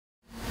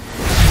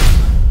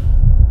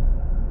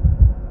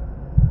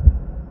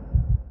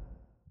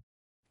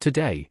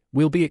Today,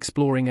 we'll be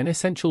exploring an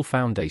essential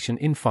foundation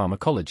in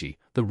pharmacology,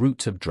 the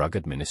routes of drug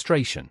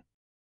administration.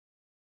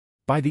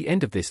 By the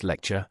end of this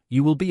lecture,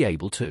 you will be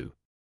able to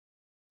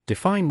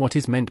define what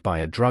is meant by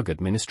a drug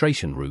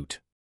administration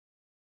route,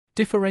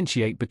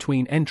 differentiate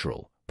between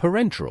enteral,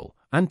 parenteral,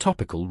 and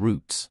topical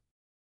routes,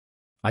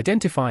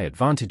 identify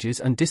advantages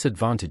and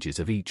disadvantages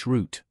of each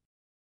route,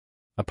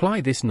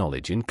 apply this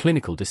knowledge in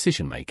clinical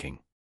decision-making,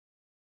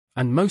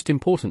 and most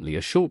importantly,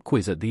 a short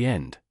quiz at the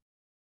end.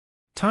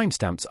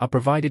 Timestamps are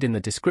provided in the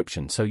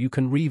description so you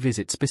can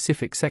revisit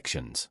specific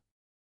sections.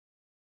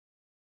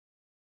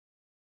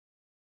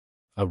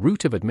 A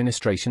route of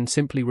administration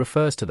simply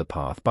refers to the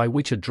path by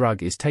which a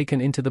drug is taken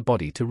into the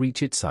body to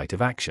reach its site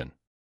of action.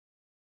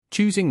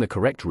 Choosing the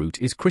correct route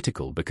is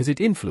critical because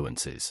it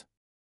influences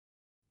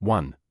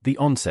 1. The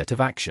onset of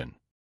action.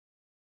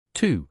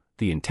 2.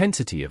 The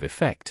intensity of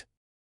effect.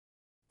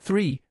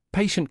 3.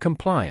 Patient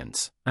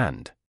compliance,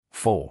 and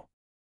 4.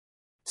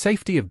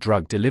 Safety of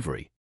drug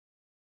delivery.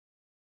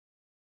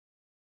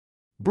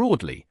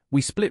 Broadly,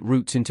 we split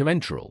routes into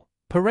enteral,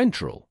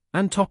 parenteral,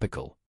 and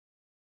topical.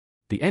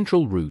 The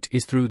enteral route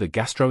is through the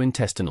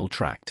gastrointestinal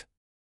tract.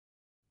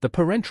 The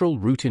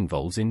parenteral route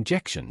involves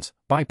injections,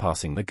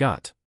 bypassing the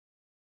gut.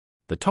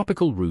 The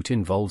topical route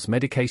involves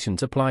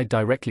medications applied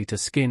directly to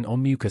skin or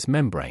mucous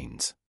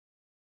membranes.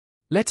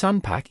 Let's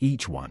unpack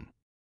each one.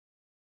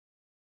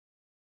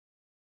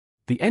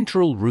 The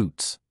enteral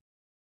routes.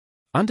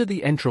 Under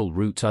the enteral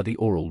routes are the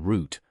oral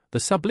route, the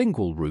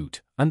sublingual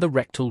route, and the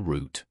rectal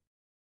route.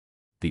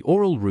 The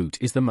oral route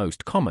is the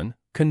most common,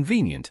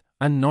 convenient,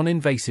 and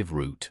non-invasive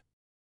route.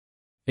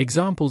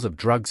 Examples of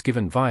drugs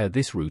given via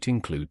this route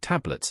include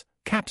tablets,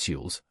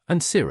 capsules,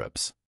 and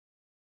syrups.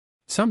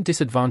 Some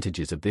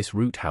disadvantages of this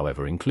route,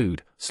 however,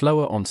 include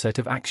slower onset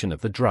of action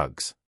of the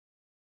drugs.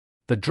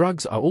 The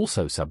drugs are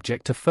also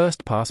subject to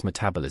first-pass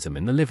metabolism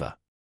in the liver,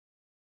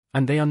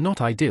 and they are not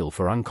ideal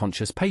for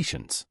unconscious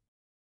patients.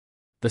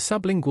 The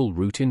sublingual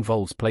route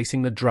involves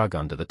placing the drug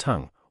under the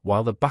tongue,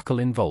 while the buccal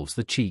involves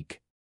the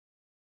cheek.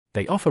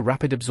 They offer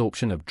rapid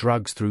absorption of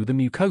drugs through the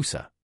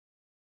mucosa,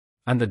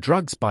 and the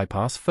drugs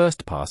bypass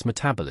first-pass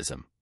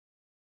metabolism.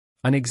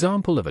 An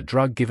example of a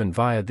drug given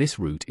via this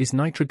route is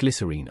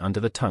nitroglycerine under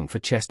the tongue for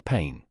chest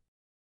pain.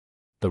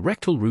 The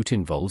rectal route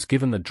involves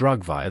giving the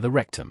drug via the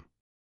rectum.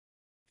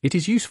 It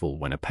is useful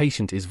when a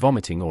patient is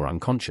vomiting or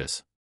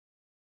unconscious.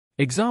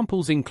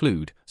 Examples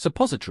include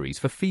suppositories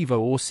for fever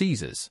or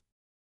seizures.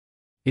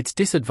 Its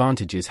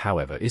disadvantages,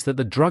 however, is that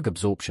the drug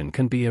absorption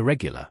can be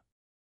irregular.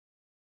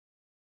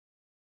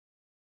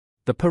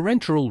 The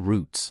parenteral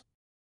routes.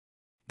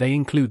 They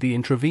include the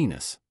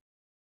intravenous,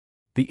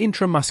 the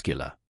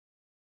intramuscular,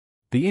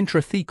 the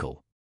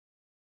intrathecal,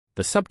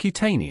 the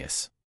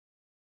subcutaneous,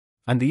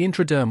 and the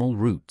intradermal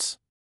routes.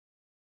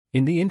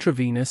 In the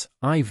intravenous,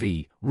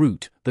 IV,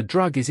 route, the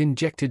drug is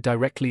injected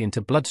directly into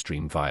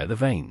bloodstream via the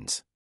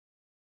veins.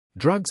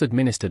 Drugs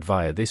administered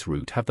via this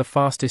route have the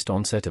fastest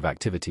onset of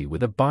activity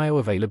with a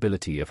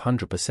bioavailability of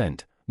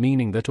 100%,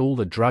 meaning that all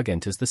the drug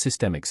enters the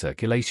systemic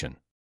circulation.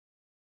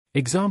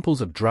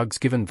 Examples of drugs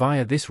given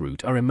via this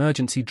route are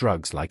emergency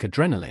drugs like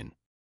adrenaline.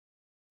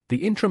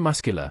 The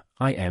intramuscular,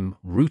 IM,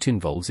 route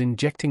involves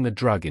injecting the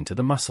drug into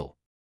the muscle.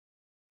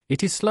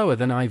 It is slower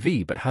than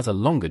IV but has a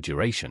longer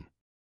duration.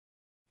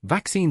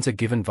 Vaccines are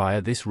given via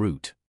this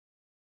route.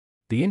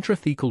 The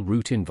intrathecal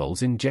route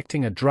involves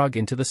injecting a drug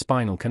into the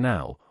spinal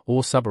canal,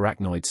 or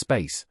subarachnoid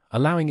space,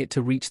 allowing it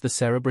to reach the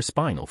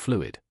cerebrospinal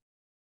fluid.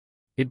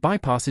 It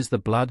bypasses the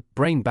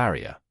blood-brain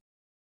barrier.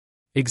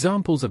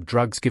 Examples of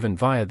drugs given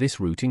via this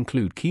route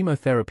include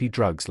chemotherapy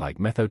drugs like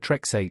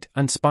methotrexate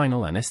and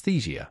spinal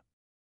anesthesia.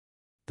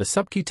 The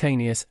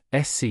subcutaneous,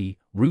 SC,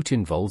 route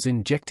involves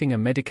injecting a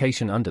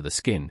medication under the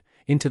skin,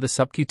 into the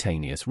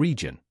subcutaneous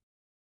region.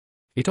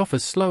 It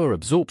offers slower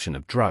absorption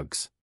of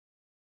drugs.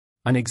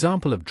 An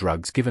example of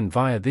drugs given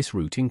via this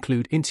route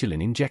include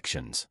insulin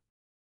injections.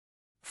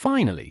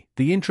 Finally,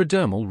 the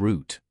intradermal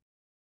route.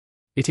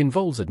 It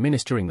involves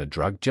administering the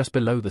drug just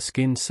below the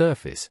skin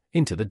surface,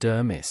 into the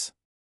dermis.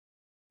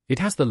 It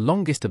has the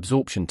longest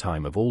absorption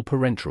time of all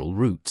parenteral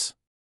routes.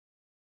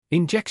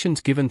 Injections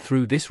given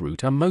through this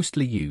route are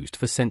mostly used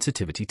for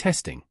sensitivity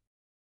testing.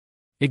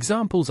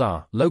 Examples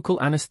are local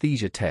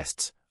anesthesia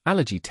tests,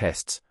 allergy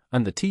tests,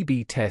 and the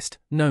TB test,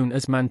 known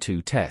as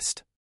Mantoux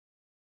test.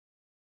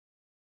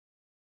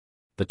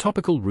 The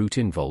topical route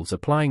involves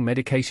applying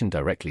medication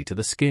directly to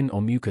the skin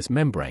or mucous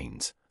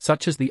membranes,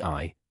 such as the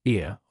eye,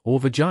 ear, or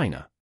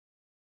vagina.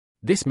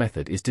 This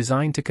method is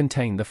designed to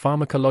contain the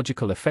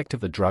pharmacological effect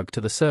of the drug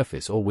to the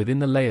surface or within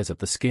the layers of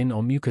the skin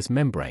or mucous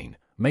membrane,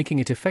 making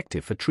it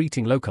effective for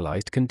treating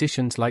localized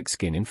conditions like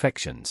skin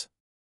infections.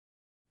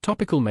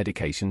 Topical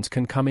medications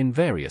can come in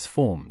various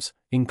forms,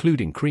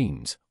 including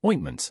creams,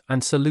 ointments,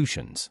 and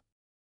solutions.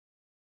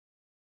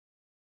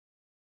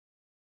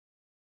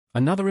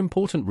 Another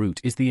important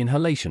route is the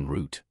inhalation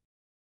route.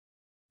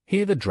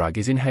 Here the drug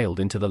is inhaled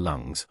into the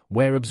lungs,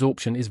 where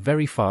absorption is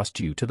very fast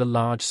due to the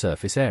large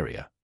surface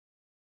area.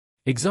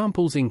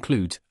 Examples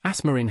include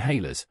asthma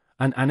inhalers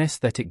and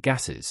anesthetic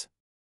gases.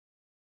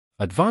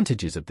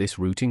 Advantages of this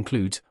route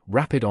includes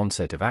rapid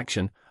onset of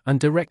action and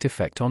direct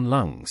effect on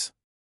lungs.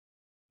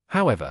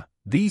 However,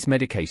 these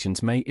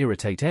medications may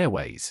irritate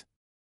airways.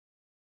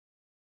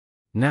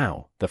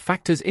 Now, the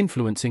factors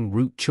influencing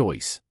route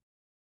choice.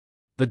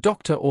 The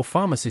doctor or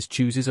pharmacist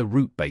chooses a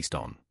route based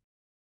on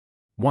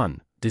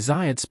 1.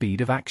 Desired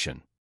speed of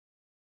action.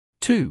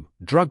 2.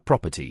 Drug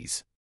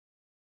properties.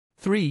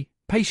 3.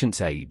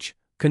 Patient's age,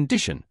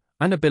 condition,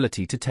 and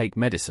ability to take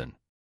medicine.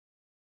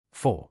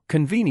 4.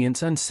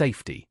 Convenience and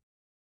safety.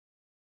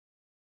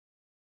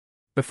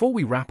 Before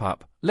we wrap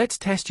up, let's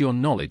test your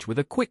knowledge with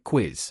a quick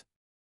quiz.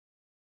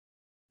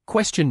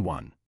 Question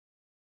 1.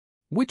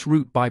 Which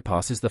route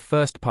bypasses the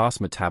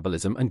first-pass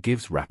metabolism and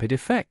gives rapid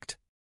effect?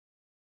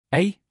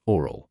 A.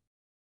 Oral.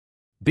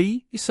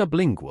 B.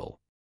 Sublingual.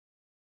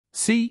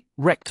 C.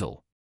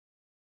 Rectal.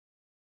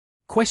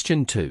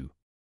 Question 2.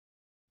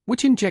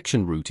 Which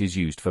injection route is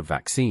used for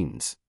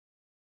vaccines?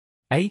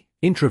 A.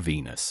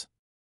 Intravenous.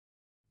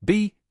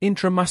 B.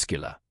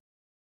 Intramuscular.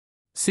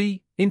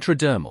 C.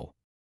 Intradermal.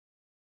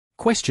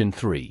 Question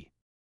 3.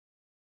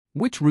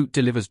 Which route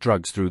delivers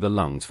drugs through the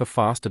lungs for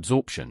fast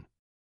absorption?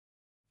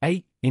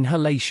 A.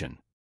 Inhalation.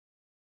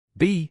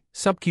 B.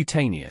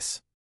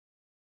 Subcutaneous.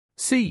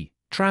 C.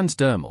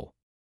 Transdermal.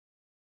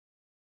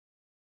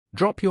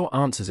 Drop your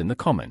answers in the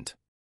comment.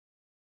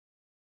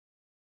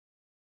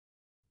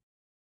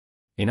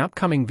 In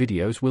upcoming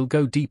videos we'll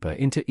go deeper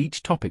into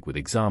each topic with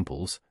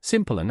examples,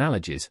 simple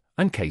analogies,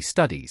 and case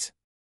studies.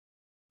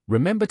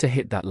 Remember to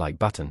hit that like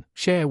button,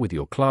 share with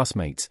your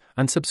classmates,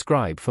 and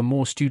subscribe for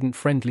more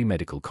student-friendly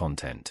medical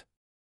content.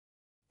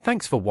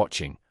 Thanks for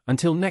watching.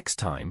 Until next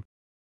time,